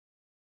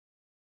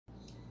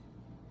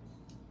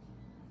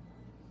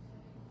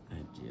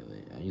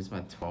use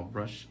my 12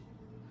 brush.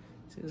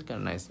 See, it's got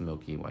a nice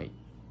milky white.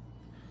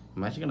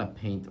 I'm actually gonna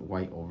paint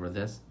white over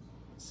this,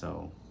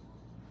 so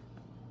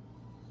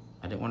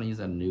I didn't want to use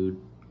a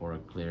nude or a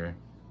clear.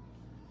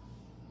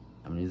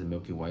 I'm gonna use a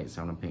milky white,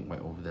 so I'm gonna paint white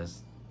over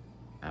this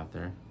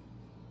after.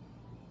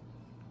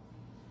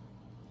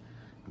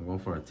 I'm going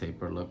for a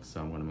taper look, so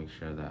I'm gonna make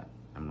sure that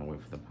I'm gonna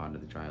wait for the powder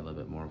to dry a little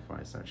bit more before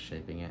I start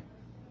shaping it.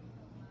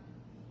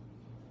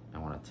 I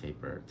want to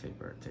taper,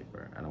 taper,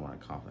 taper. I don't want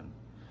to coffin.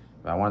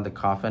 If I wanted to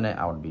coffin it,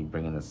 I would be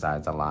bringing the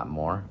sides a lot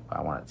more, but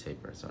I want to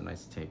taper, so a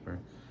nice taper.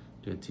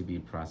 Do a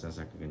 2B process,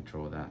 I can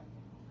control that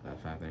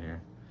factor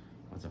here.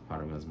 Once the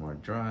powder goes more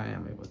dry,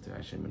 I'm able to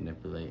actually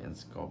manipulate and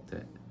sculpt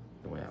it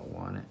the way I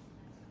want it.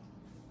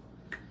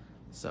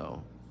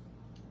 So,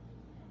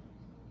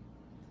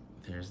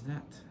 there's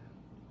that.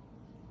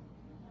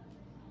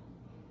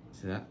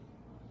 See that?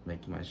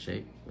 Making my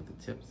shape with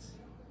the tips.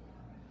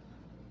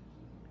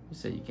 You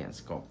say you can't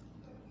sculpt.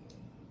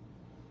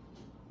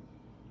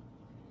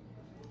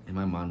 And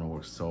my mono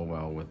works so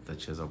well with the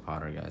chisel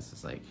powder, guys.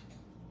 It's like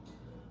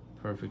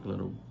perfect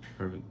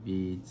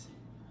beads.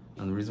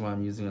 And the reason why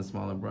I'm using a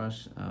smaller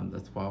brush,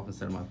 the 12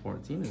 instead of my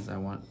 14, is I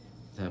want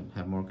to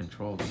have more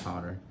control of the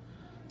powder.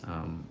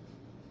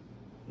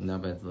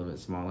 Nub bed's a little bit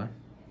smaller,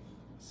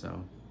 so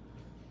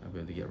I'll be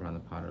able to get around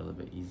the powder a little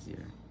bit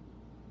easier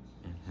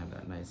and have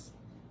that nice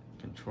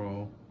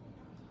control.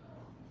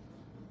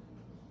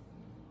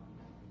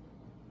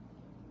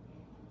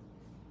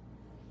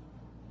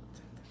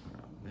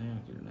 There,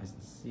 get it nice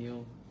and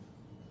sealed.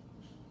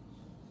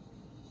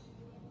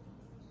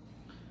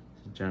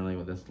 So generally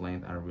with this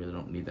length, I really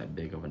don't need that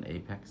big of an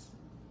apex.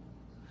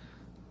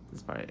 This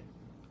is probably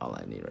all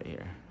I need right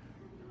here.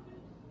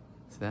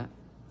 See that?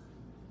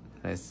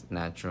 Nice,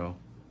 natural,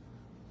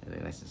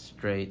 really nice and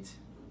straight.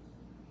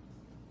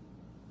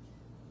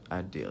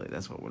 Ideally,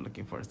 that's what we're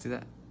looking for. See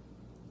that?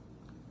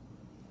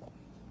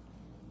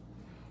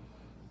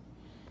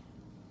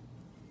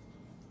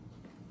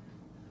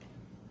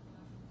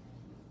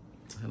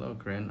 Hello,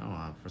 Corinne.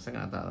 Oh, for a second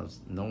I thought there was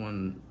no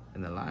one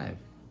in the live.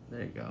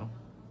 There you go.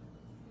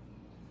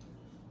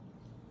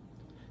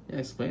 Yeah,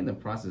 explaining the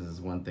process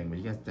is one thing, but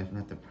you guys definitely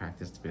have to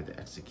practice to be able to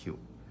execute.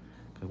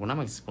 Because when I'm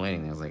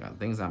explaining, it's like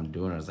things I'm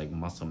doing is like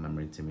muscle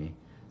memory to me.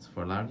 So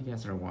for a lot of you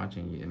guys that are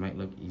watching, it might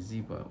look easy,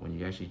 but when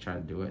you actually try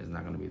to do it, it's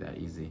not going to be that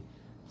easy.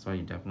 That's why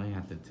you definitely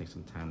have to take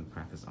some time to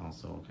practice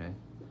also, okay?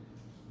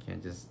 You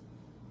can't just...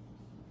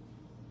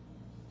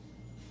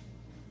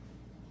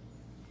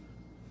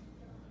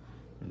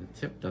 And the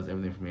tip does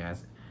everything for me.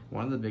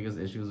 One of the biggest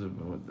issues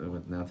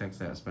with nail techs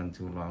that spend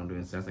too long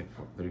doing sets, like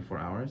 34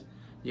 hours,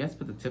 you guys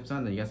put the tips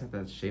on, then you guys have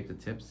to shape the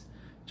tips.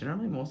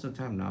 Generally, most of the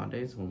time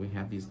nowadays, when we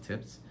have these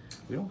tips,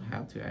 we don't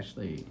have to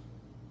actually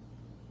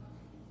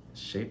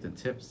shape the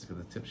tips, because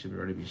the tip should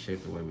already be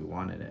shaped the way we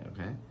wanted it,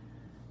 okay?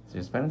 So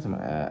you're spending some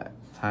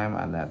time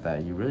on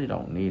that you really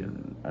don't need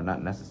or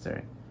not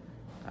necessary.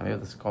 I'm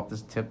able to sculpt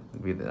this tip to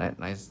be the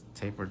nice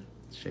tapered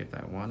shape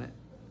that I want it.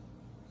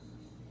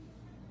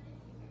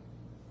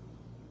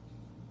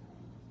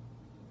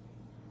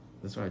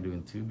 That's why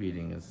doing tube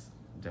beading is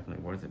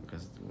definitely worth it,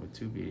 because with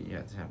tube beading you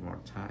have to have more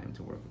time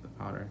to work with the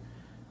powder,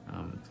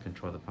 to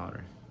control the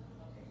powder.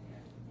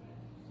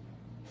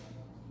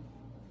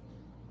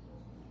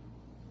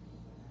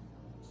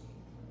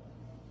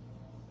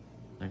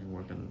 I can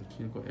work on the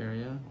cuticle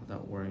area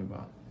without worrying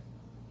about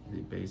the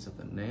base of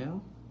the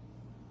nail.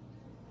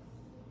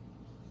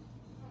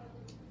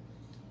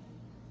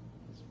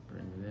 Let's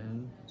bring it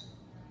in.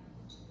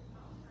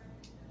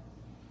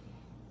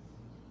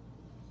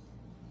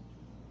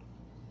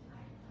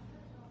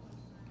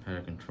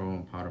 Powder control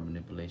and powder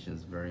manipulation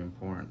is very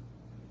important.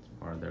 It's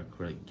part of their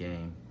acrylic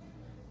game.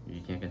 If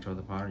you can't control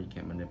the powder, you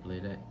can't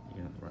manipulate it,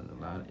 you're gonna run into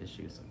a lot of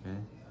issues, okay?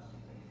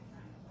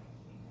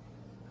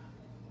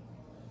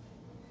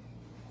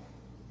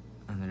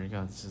 And there you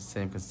go, it's the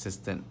same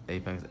consistent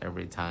apex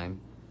every time.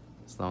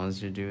 As long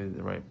as you do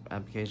the right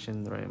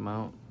application, the right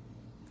amount.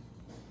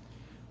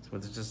 So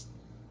with just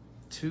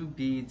 2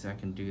 beads, I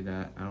can do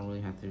that. I don't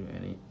really have to do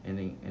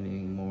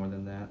anything more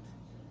than that.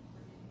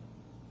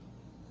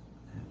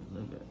 A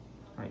little bit,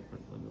 probably put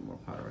a little bit more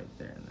powder right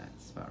there in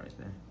that spot right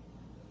there.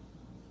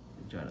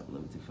 It dried up a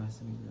little bit too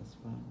fast, maybe that's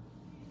fine.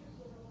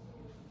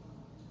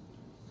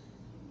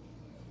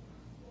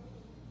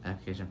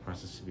 Application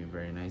process should be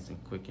very nice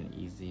and quick and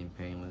easy and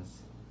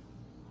painless.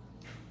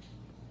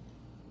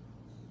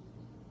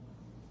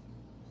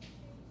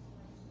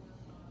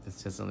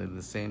 It's just only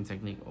the same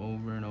technique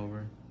over and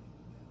over.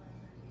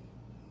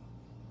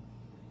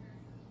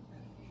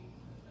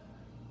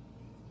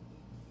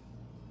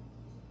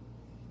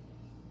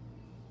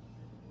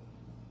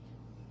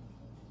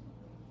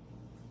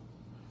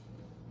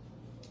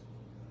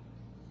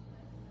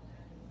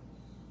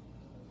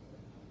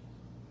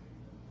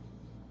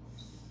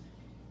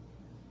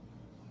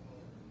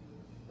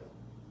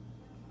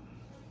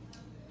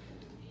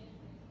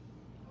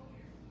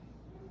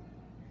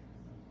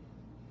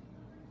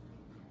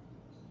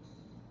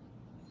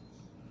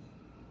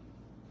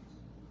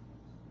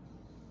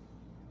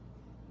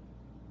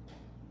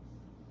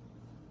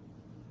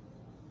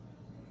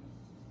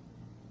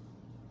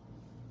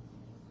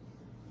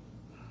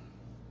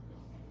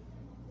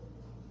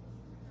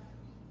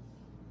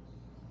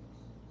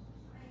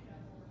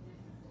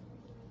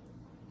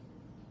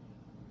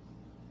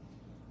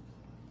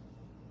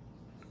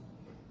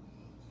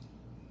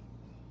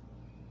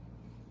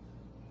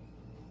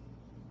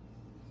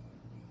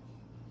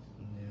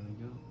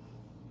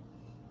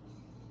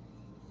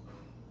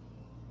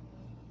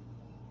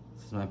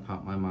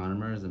 Because my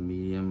monomer is a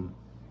medium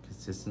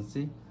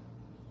consistency.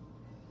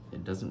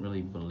 It doesn't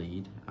really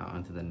bleed out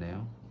onto the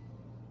nail.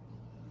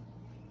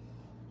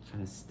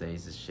 Kind of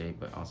stays the shape,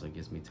 but also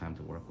gives me time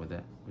to work with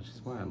it, which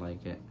is why I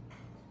like it.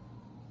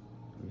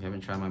 If you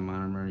haven't tried my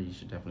monomer, you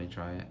should definitely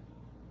try it.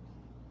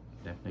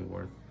 Definitely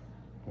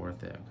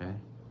worth it, okay?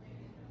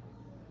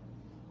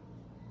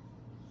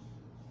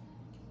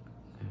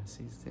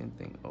 See, same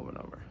thing over and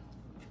over.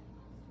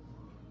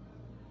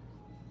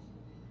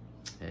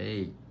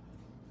 Hey,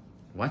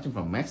 watching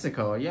from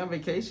Mexico. Are you on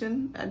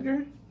vacation,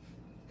 Edgar?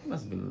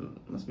 Must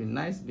be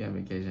nice to be on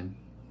vacation.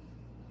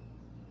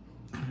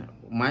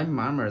 My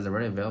monomer is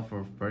already available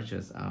for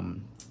purchase.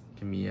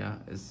 Camilla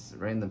is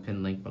right in the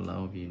pin link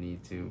below if you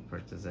need to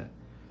purchase it.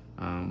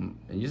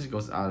 It usually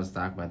goes out of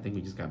stock, but I think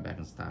we just got back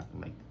in stock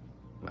like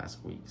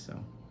last week. So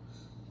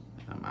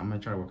I'm gonna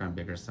try to work on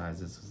bigger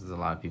sizes. There's a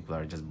lot of people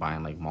that are just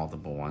buying like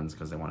multiple ones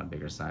because they want a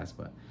bigger size,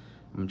 but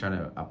I'm trying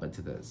to up it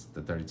to the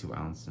 32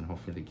 ounce and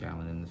hopefully the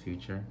gallon in the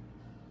future.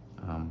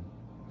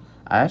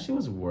 I actually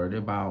was worried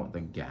about the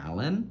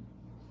gallon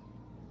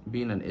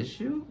being an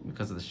issue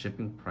because of the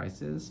shipping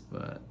prices,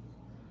 but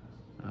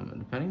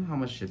depending on how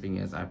much shipping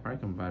is, I probably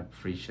can provide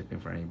free shipping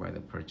for anybody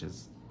that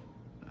purchases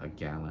a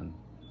gallon.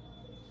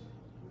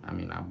 I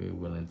mean, I'll be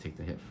willing to take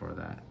the hit for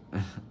that.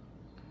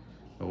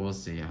 But we'll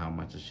see how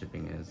much the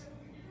shipping is.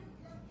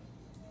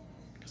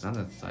 Because on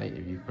the site,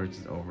 if you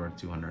purchase over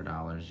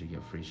 $200, you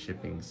get free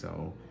shipping.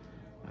 So,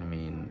 I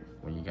mean,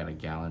 when you got a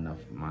gallon of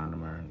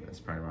monomer, that's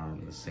probably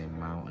around the same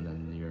amount, and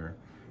then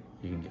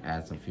you can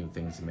add some few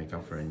things to make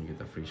up for it, and you get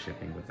the free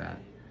shipping with that.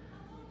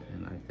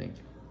 And I think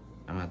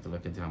I'm gonna have to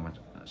look into how much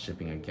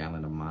shipping a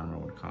gallon of monomer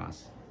would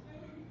cost.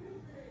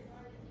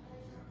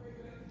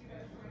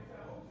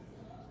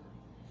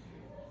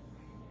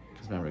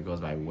 Because remember, it goes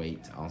by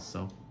weight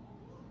also.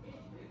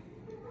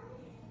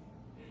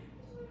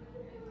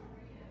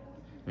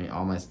 I mean,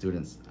 all my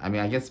students, I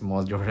mean, I guess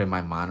majority of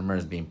my monomer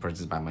is being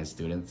purchased by my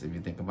students, if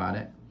you think about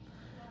it.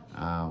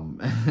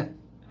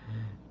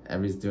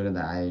 Every student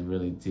that I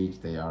really teach,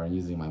 they are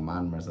using my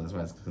monomer, so that's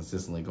why it's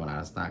consistently going out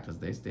of stock, because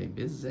they stay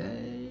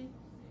busy.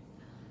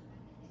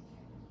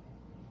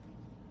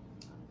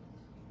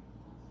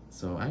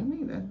 So, I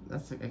mean,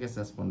 I guess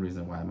that's one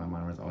reason why my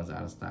monomer is always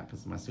out of stock,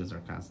 because my students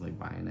are constantly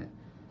buying it.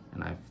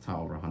 And I've taught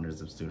over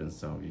hundreds of students,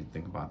 so if you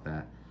think about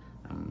that,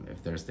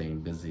 if they're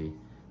staying busy,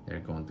 they're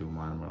going through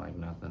monomer like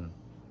nothing.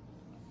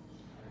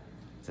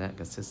 Is that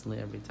consistently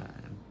every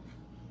time?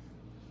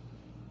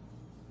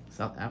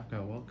 South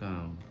Africa,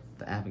 welcome.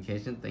 The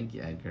application, thank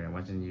you, Edgar. I'm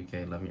watching the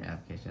UK, love your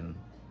application.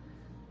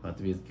 Hope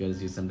to be as good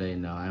as you someday.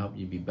 No, I hope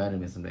you be better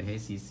than me someday. Hey,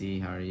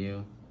 CC, how are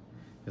you?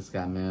 Just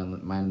got mine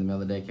in the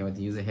middle of the day, can't wait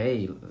to use it.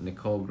 Hey,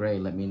 Nicole Gray,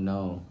 let me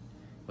know.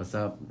 What's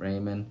up,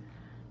 Raymond?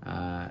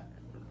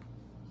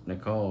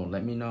 Nicole,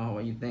 let me know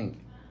what you think.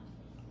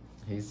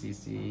 Hey,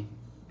 CC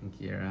and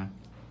Kiera.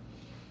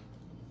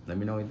 Let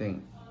me know what you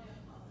think.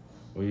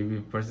 Will you be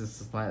purchasing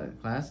supply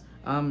class?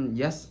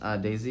 Yes,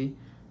 Daisy.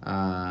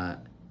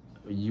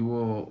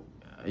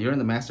 You're in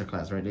the master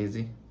class, right,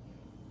 Daisy?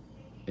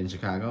 In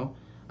Chicago.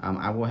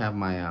 I will have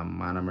my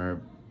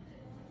monomer.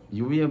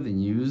 You'll be able to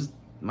use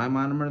my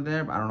monomer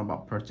there, but I don't know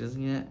about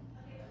purchasing it.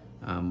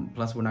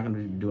 Plus, we're not going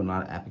to be doing a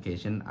lot of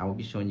application. I will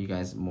be showing you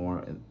guys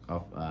more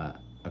of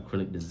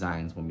acrylic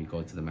designs when we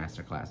go to the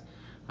master class.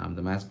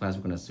 The master class,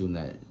 we're going to assume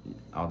that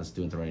all the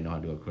students already know how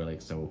to do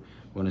acrylic. So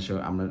we're going to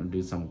I'm going to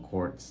do some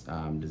quartz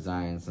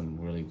designs, some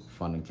really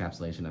fun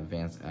encapsulation,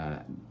 advanced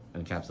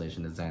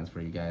encapsulation designs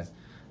for you guys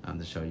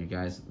to show you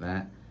guys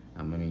that.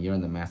 I mean, you're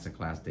in the master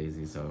class,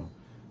 Daisy, so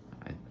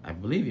I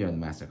believe you're in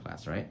the master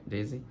class, right,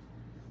 Daisy?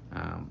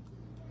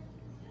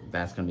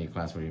 That's going to be a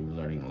class where you'll be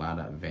learning a lot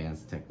of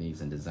advanced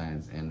techniques and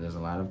designs, and there's a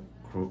lot of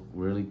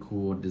really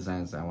cool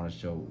designs that I want to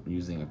show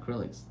using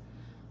acrylics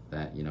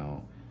that, you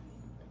know,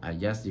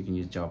 yes, you can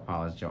use gel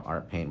polish, gel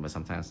art paint, but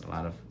sometimes a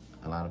lot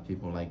of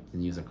people like to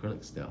use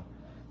acrylic still.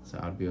 So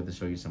I'll be able to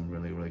show you some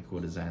really, really cool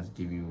designs,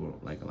 give you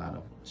like a lot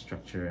of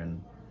structure,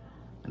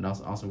 and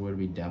also we'll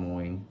be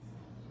demoing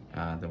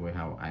the way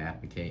how I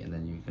applicate, and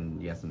then you can,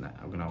 yes, and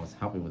I'm gonna always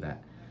help you with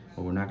that.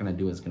 What we're not gonna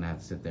do is gonna have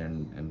to sit there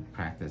and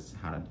practice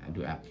how to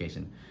do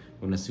application.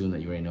 We're gonna assume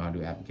that you already know how to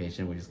do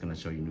application. We're just gonna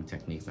show you new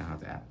techniques on how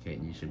to applicate,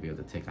 and you should be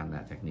able to take on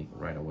that technique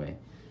right away,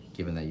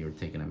 given that you're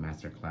taking a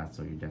master class,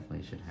 so you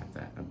definitely should have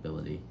that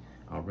ability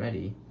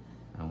already.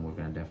 We're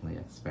gonna definitely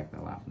expect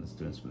a lot from the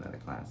students from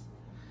that class.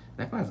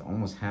 That class is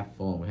almost half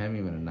full, and we haven't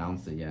even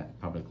announced it yet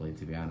publicly,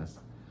 to be honest.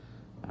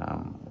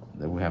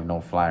 That we have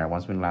no flyer.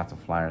 Once we lock the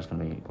flyer, it's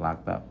gonna be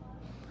locked up.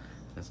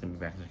 That's gonna be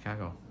back in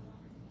Chicago.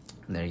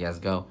 And there you guys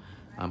go.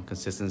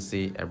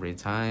 Consistency every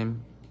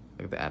time.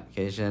 Look at the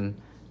application,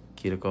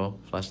 cuticle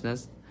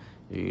flushness.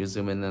 You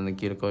zoom in on the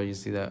cuticle, you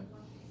see that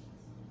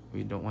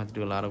we don't want to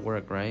do a lot of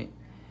work, right?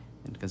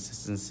 And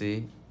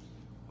consistency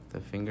with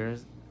the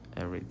fingers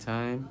every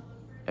time.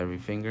 Every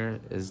finger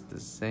is the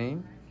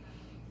same.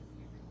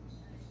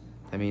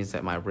 That means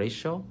that my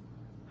ratio,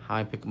 how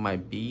I pick up my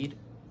bead,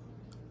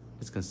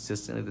 is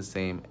consistently the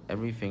same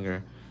every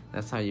finger.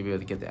 That's how you'll be able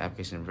to get the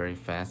application very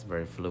fast,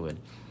 very fluid.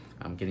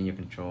 I'm getting your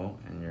control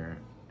and your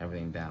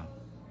everything down.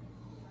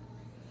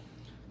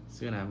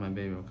 Soon I have my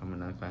baby will come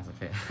in another class.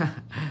 Okay.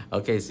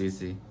 Okay,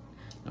 Cece.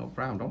 No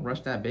problem. Don't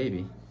rush that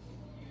baby.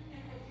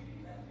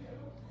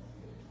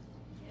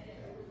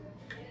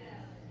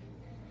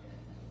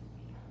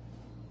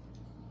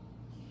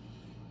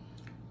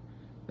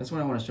 That's what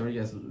I want to show you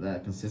guys,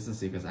 that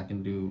consistency, because I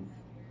can do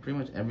pretty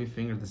much every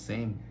finger the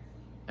same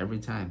every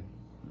time,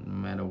 no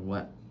matter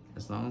what.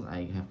 As long as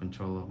I have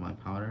control of my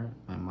powder,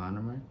 my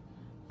monomer,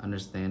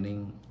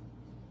 understanding,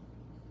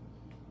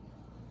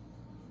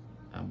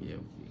 I'll be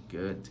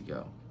good to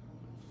go.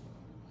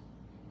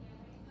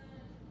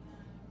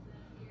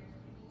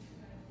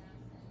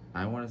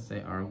 I want to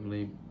say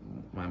arguably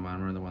my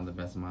monomer, one of the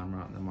best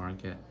monomer out in the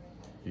market.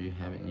 If you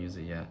haven't used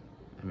it yet,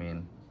 I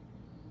mean,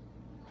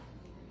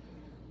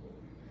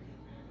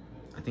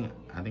 I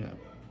think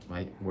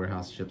my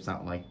warehouse ships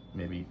out like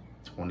maybe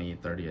 20,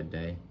 30 a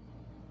day.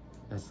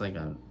 That's like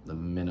the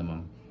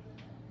minimum.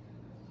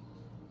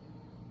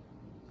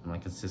 I'm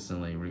like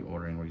consistently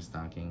reordering,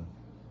 restocking.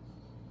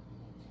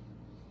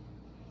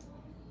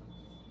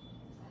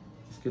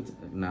 It's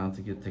good now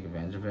to take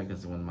advantage of it,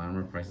 because when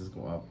monomer prices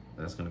go up,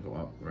 that's gonna go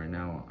up. Right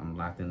now, I'm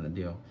locked in the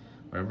deal.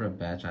 Whatever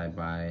batch I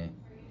buy,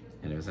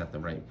 and it was at the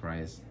right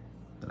price,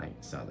 then I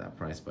sell that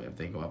price. But if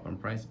they go up in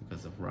price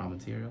because of raw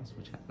materials,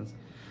 which happens,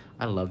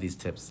 I love these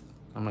tips.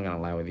 I'm not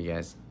gonna lie with you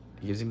guys.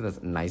 It gives me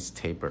this nice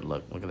tapered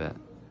look. Look at that.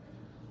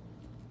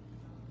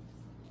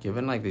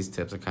 Given like these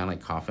tips are kind of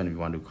like coffin. If you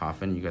want to do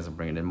coffin, you guys are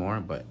bringing in more.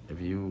 But if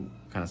you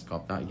kind of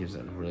sculpt out, it gives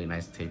it a really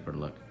nice tapered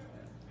look.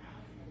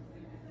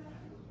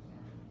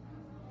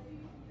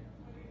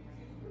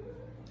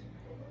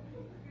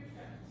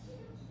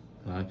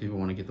 A lot of people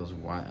want to get those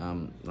wide.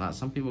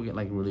 Some people get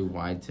like really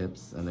wide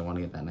tips and they want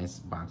to get that nice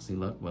boxy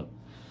look. But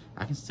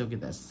I can still get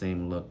that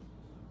same look,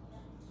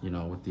 you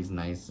know, with these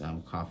nice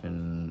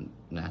coffin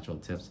natural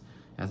tips.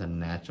 It has a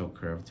natural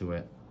curve to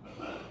it.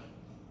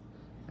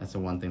 That's the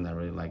one thing that I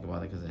really like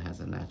about it, because it has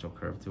a natural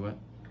curve to it.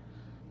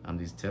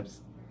 These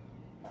tips,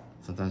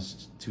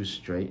 sometimes too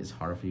straight, it's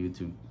hard for you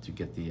to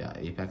get the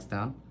apex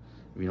down,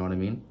 if you know what I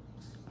mean.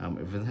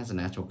 If it has a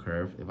natural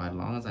curve, as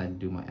long as I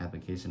do my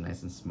application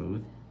nice and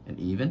smooth and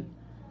even,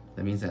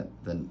 that means that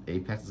the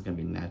apex is going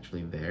to be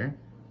naturally there,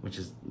 which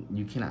is,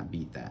 you cannot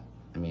beat that.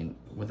 I mean,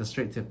 with a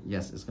straight tip,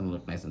 yes, it's going to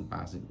look nice and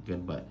boxy,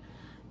 good, but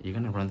you're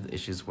going to run into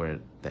issues where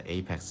the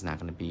apex is not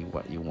going to be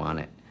what you want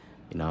it.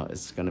 You know,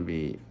 it's going to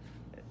be,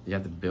 you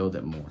have to build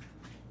it more.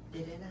 They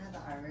didn't have the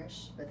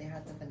Irish, but they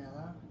had the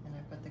vanilla, and I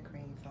put the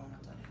cream foam on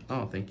top.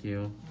 Oh, thank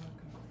you.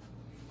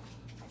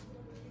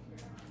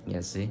 Okay.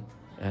 Yeah, see,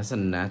 it has a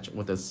natural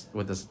with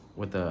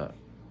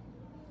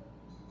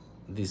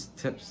these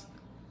tips.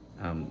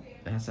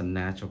 It has a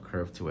natural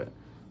curve to it.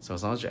 So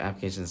as long as your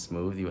application is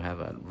smooth, you have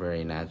a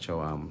very natural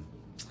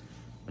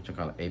what you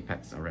call it,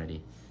 apex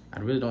already. I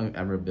really don't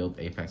ever build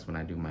apex when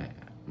I do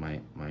my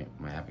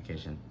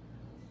application.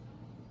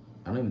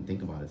 I don't even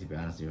think about it, to be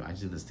honest with you. I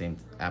just do the same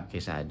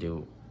application I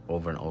do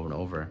over and over and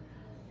over,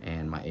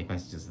 and my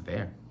apex is just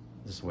there.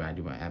 Just the way I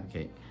do my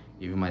applicate.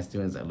 Even my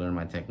students that learn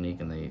my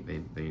technique and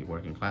they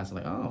work in class, are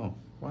like, oh,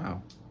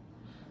 wow.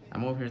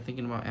 I'm over here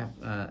thinking about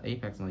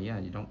apex. I'm like, yeah,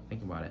 you don't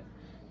think about it.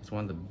 It's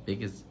one of the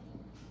biggest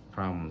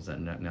problems that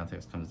nail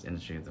techs come to the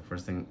industry. It's the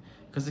first thing,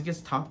 because it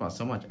gets talked about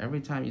so much. Every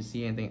time you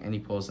see anything, any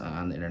post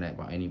on the internet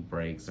about any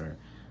breaks or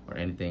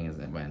anything,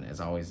 it's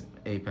always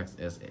apex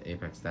this,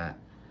 apex that.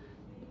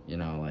 You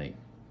know, like,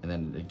 and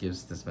then it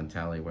gives this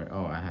mentality where,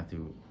 oh, I have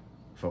to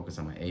focus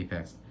on my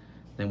apex.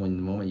 Then when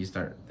the moment you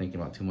start thinking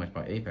about too much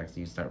about apex,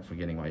 you start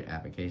forgetting about your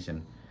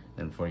application.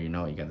 Then before you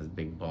know it, you got this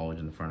big bulge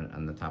in the front,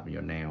 on the top of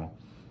your nail.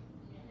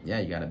 Yeah,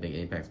 you got a big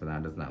apex, but now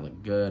it does not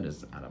look good.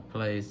 It's out of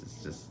place.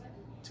 It's just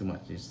too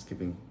much. You're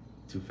skipping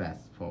too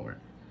fast forward.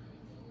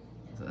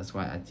 So that's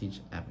why I teach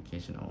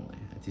application only.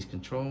 I teach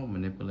control,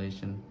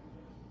 manipulation.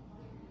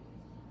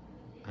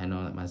 I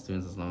know that my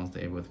students, as long as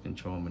they're able to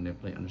control,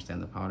 manipulate,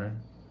 understand the powder,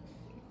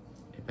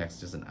 apex is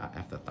just an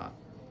afterthought.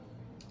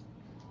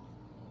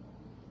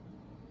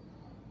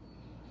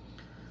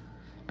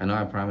 I know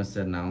I promised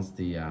to announce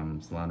the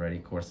salon ready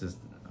courses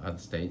of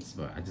the states,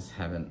 but I just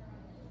haven't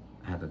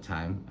had the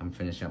time. I'm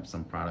finishing up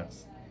some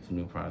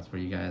new products for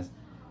you guys,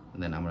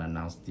 and then I'm gonna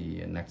announce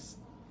the next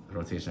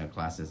rotation of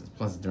classes.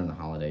 Plus it's during the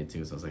holiday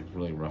too, so it's like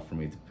really rough for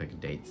me to pick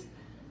dates.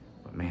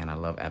 But man, I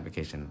love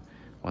application.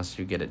 Once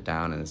you get it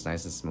down and it's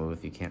nice and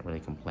smooth, you can't really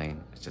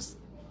complain. It's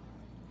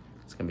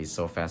gonna be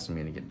so fast for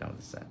me to get done with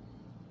the set.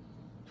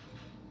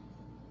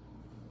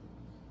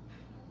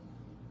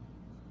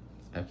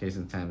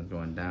 Application time is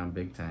going down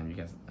big time. You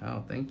guys,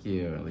 oh, thank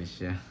you,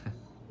 Alicia.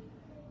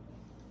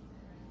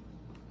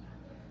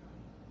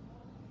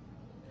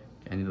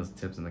 I need those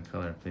tips in the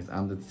color, please.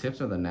 The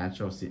tips are the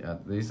natural.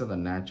 These are the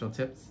natural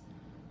tips.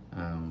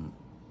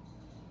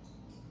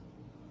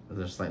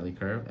 They're slightly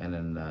curved, and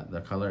then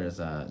the color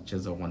is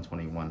Chisel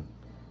 121.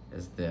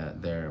 Is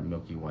their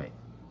milky white.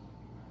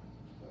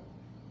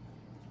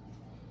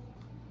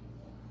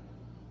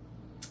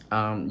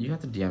 You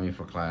have to DM me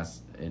for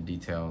class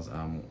details.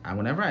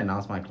 Whenever I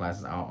announce my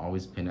classes, I'll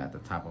always pin it at the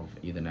top of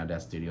either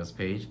Nadat Studios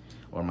page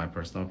or my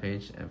personal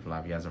page. If a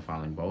lot of you guys are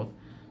following both,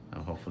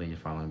 hopefully you're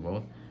following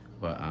both.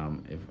 But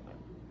if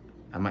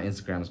my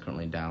Instagram is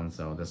currently down,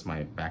 so this is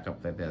my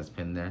backup that's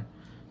pinned there.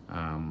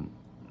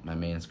 My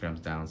main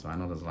Instagram's down, so I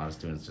know there's a lot of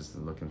students just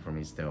looking for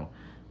me still.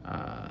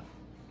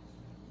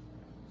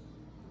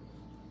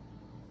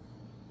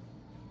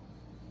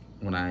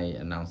 When I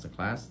announce the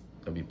class,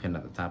 it'll be pinned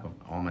at the top of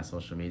all my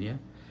social media,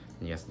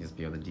 and you guys can just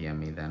be able to DM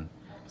me then.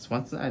 So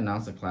once I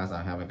announce the class,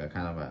 I have like a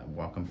kind of a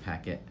welcome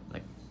packet,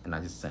 and I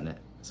just send it,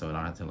 so I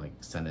don't have to like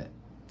send it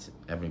to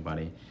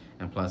everybody.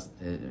 And plus,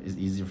 it's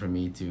easier for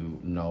me to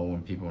know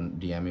when people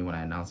DM me when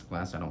I announce the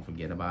class, so I don't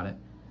forget about it.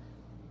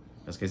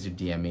 Just in case you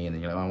DM me and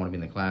then you're like, oh, I want to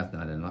be in the class,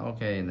 and I didn't know,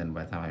 okay, and then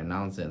by the time I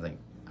announce it, it's like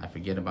I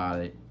forget about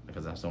it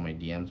because I have so many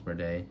DMs per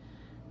day,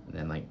 and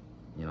then like,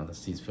 you know, the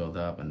seat's filled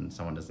up and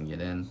someone doesn't get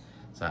in.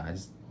 So I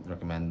just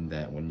recommend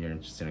that when you're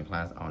interested in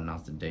class, I'll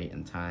announce the date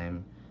and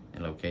time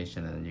and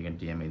location, and then you can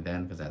DM me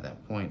then, because at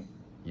that point,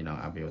 you know,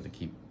 I'll be able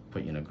to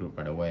put you in a group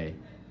right away,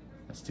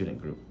 a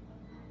student group.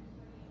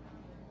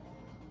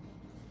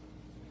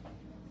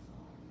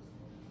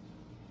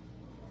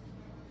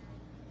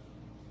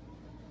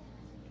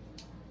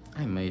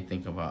 I may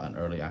think about an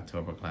early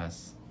October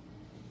class.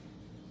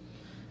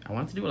 I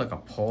want to do like a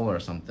poll or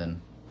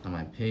something on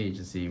my page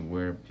to see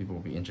where people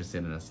will be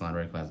interested in a salon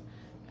ready class.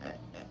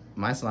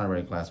 My salon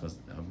ready class was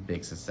a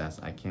big success.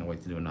 I can't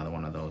wait to do another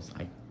one of those.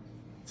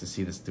 To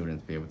see the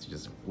students be able to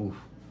just, oof.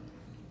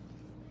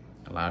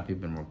 A lot of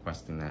people have been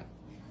requesting that.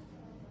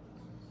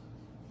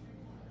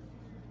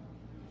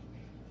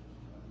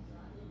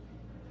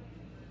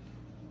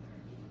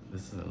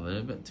 This is a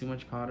little bit too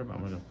much powder, but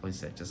I'm gonna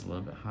place it just a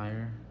little bit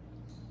higher.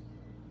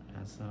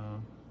 So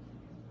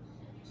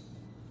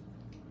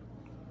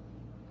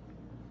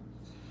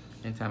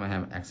anytime I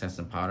have excess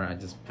in powder, I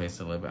just place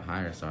it a little bit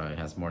higher so it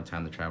has more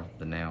time to travel with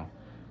the nail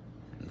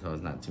until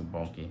it's not too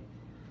bulky.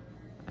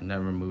 I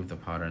never remove the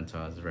powder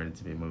until it's ready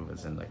to be moved.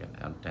 It's in like an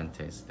al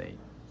dente state.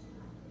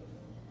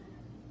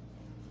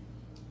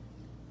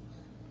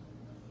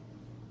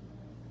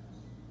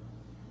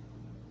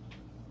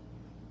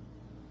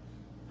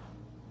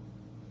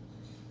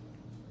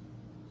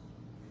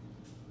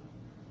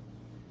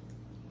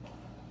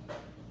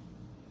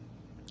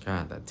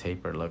 God, that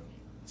taper look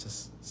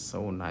just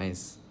so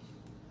nice.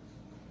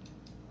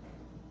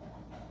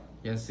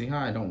 Yeah, see how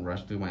I don't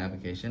rush through my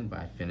application, but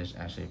I finish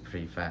actually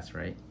pretty fast,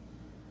 right?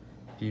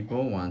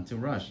 People want to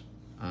rush.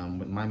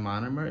 With my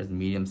monomer is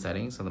medium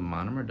setting, so the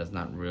monomer does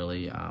not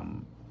really,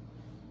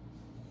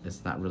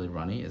 it's not really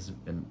runny. It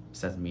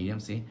says medium,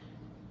 see?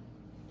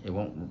 It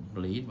won't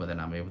bleed, but then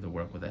I'm able to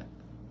work with it.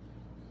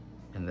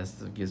 And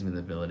this gives me the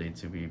ability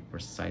to be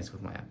precise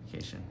with my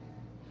application.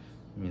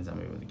 It means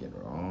I'm able to get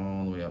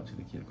all the way up to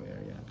the cuticle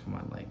area. Come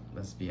on, like,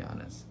 let's be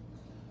honest.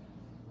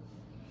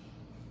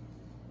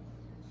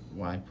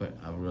 Why put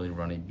a really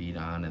runny bead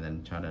on and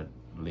then try to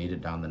lead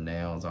it down the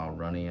nails, all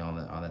runny, all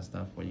that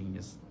stuff, where you can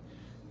just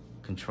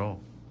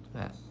control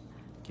that.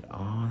 Get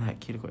all that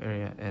cuticle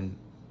area and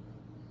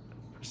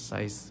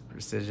precise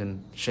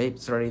precision.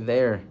 Shape's already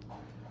there.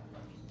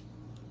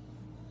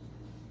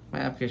 My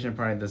application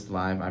probably this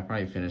live, I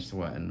probably finished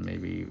what, in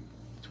maybe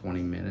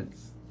 20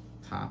 minutes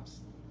tops.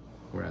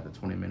 We're at the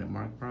 20-minute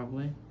mark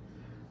probably,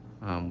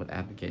 with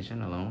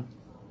application alone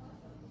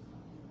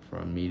for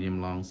a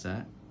medium long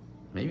set.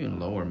 Maybe even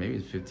lower, maybe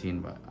it's 15,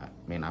 but I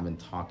mean, I've been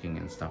talking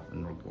and stuff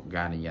and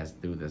guiding you guys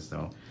through this,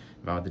 so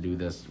if I were to do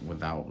this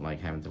without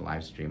like having to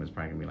live stream, it's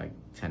probably gonna be like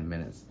 10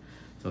 minutes.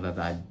 So that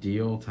the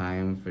ideal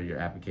time for your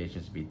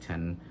applications to be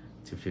 10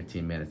 to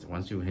 15 minutes.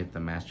 Once you hit the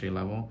mastery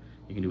level,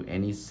 you can do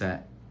any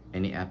set,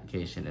 any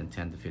application in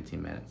 10 to 15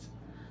 minutes.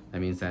 That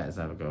means that it's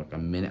like a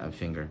minute a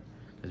finger.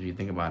 Because if you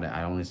think about it,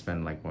 I only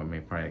spend like, well,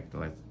 maybe probably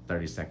like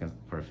 30 seconds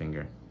per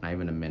finger, not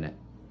even a minute.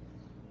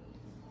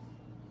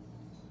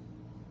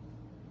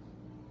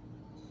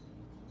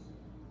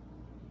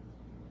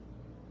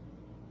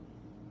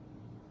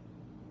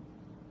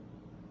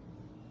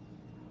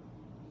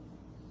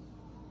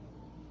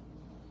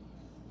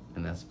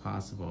 And that's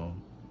possible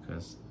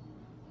because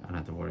I don't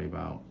have to worry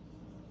about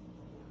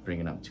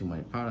bringing up too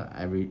much powder.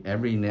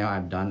 Every nail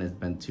I've done has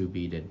been 2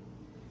 beaded.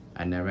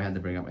 I never had to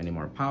bring up any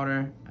more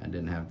powder. I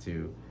didn't have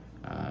to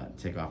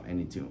take off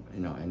any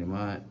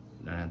mud.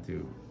 I don't have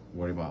to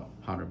worry about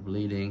powder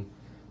bleeding.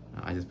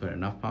 I just put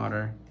enough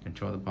powder,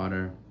 control the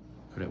powder,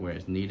 put it where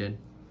it's needed,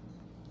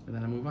 and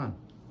then I move on.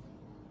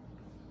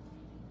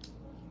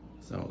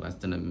 So less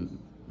than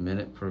a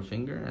minute per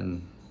finger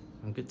and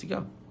I'm good to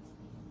go.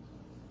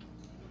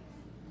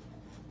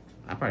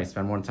 I probably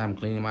spend more time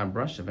cleaning my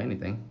brush, if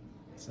anything.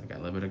 So I got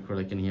a little bit of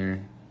acrylic in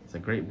here. It's a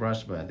great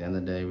brush, but at the end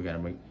of the day, we gotta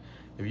make,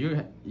 if you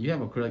have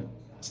acrylic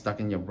stuck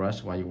in your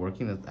brush while you're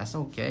working, that's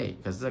okay,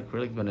 because the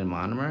acrylic's been in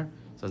monomer,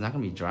 so it's not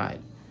gonna be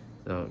dried.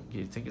 So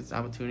you take this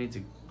opportunity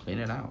to clean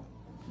it out.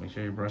 Make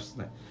sure your brush is,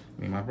 I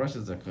mean, my brush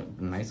is a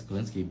nice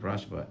Glinsky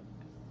brush, but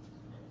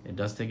it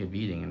does take a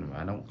beating, and if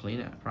I don't clean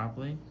it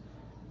properly,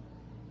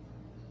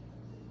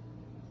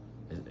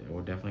 it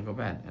will definitely go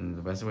bad. And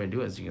the best way to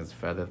do it is you can just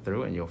feather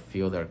through and you'll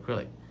feel the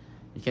acrylic.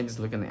 You can't just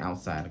look on the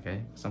outside,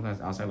 okay?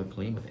 Sometimes outside look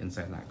clean, but the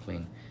inside's not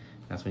clean.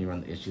 That's when you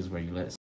run the issues where you let it